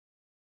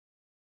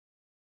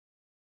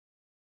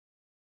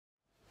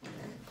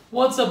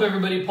What's up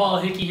everybody, Paul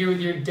Hickey here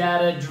with your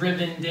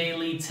data-driven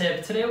daily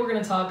tip. Today we're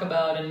going to talk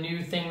about a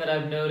new thing that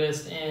I've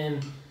noticed in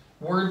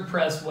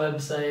WordPress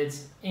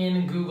websites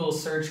in Google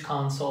Search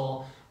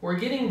Console. We're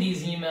getting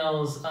these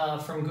emails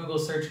from Google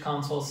Search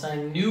Console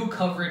saying new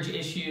coverage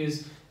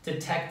issues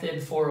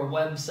detected for a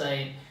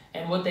website,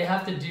 and what they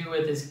have to do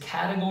with is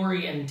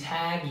category and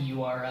tag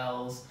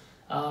URLs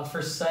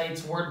for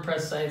sites,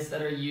 WordPress sites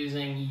that are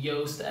using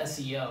Yoast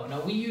SEO. Now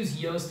we use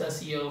Yoast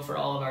SEO for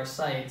all of our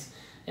sites.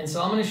 And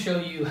so I'm going to show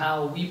you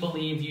how we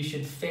believe you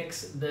should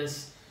fix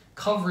this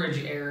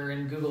coverage error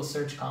in Google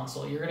Search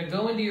Console. You're going to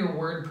go into your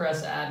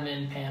WordPress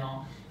admin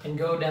panel and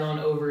go down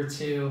over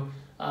to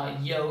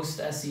Yoast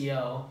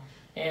SEO.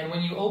 And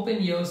when you open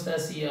Yoast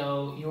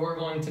SEO, you're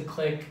going to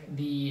click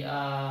the,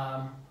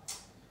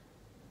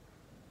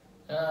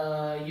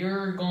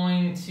 you're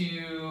going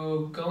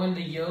to go into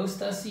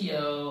Yoast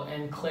SEO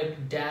and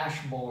click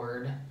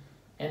Dashboard.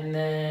 And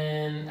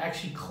then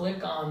actually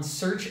click on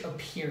Search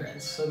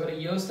Appearance. So go to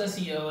Yoast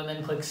SEO and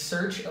then click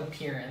Search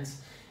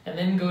Appearance, and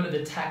then go to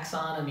the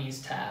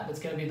Taxonomies tab. It's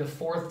going to be the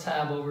fourth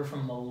tab over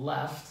from the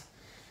left.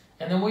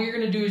 And then what you're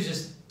going to do is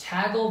just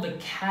toggle the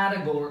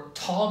categories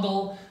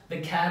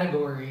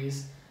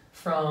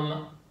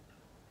from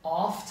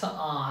off to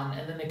on,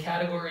 and then the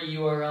category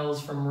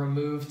URLs from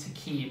remove to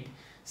keep.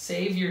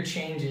 Save your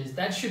changes.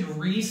 That should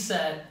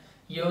reset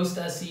Yoast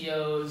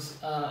SEO's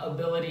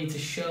ability to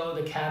show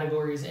the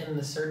categories in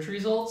the search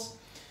results.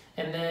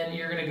 And then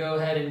you're going to go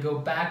ahead and go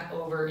back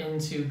over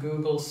into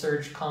Google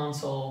Search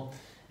Console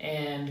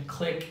and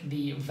click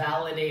the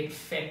Validate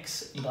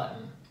Fix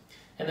button.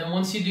 And then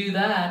once you do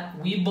that,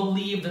 we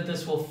believe that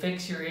this will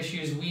fix your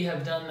issues. We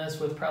have done this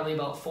with probably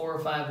about 4 or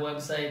 5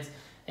 websites,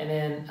 and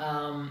then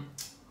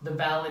the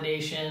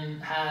validation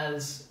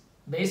has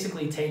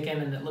basically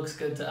taken and it looks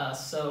good to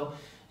us. So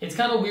it's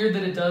kind of weird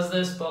that it does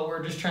this, but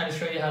we're just trying to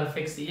show you how to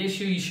fix the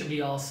issue. You should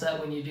be all set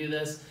when you do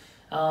this.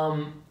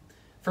 For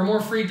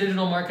more free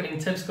digital marketing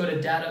tips, go to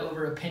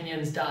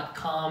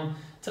dataoveropinions.com.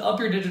 To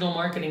up your digital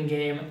marketing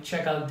game,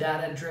 check out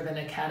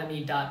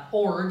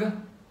datadrivenacademy.org.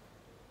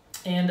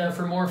 And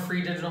for more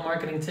free digital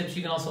marketing tips,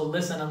 you can also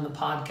listen on the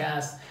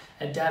podcast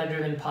at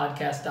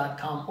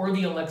datadrivenpodcast.com or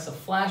the Alexa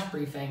Flash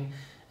Briefing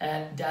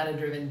at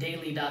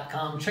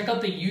datadrivendaily.com. Check out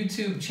the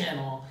YouTube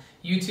channel,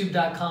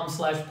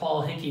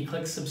 youtube.com/Paul Hickey.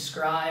 Click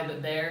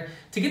subscribe there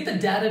to get the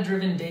Data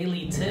Driven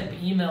Daily Tip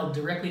emailed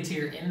directly to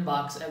your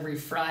inbox every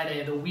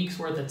Friday, the week's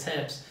worth of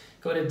tips.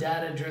 Go to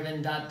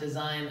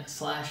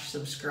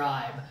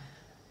datadriven.design/subscribe.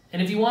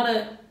 And if you want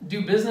to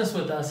do business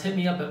with us, hit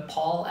me up at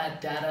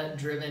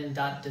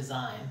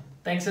paul@datadriven.design.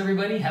 Thanks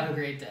everybody, have a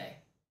great day.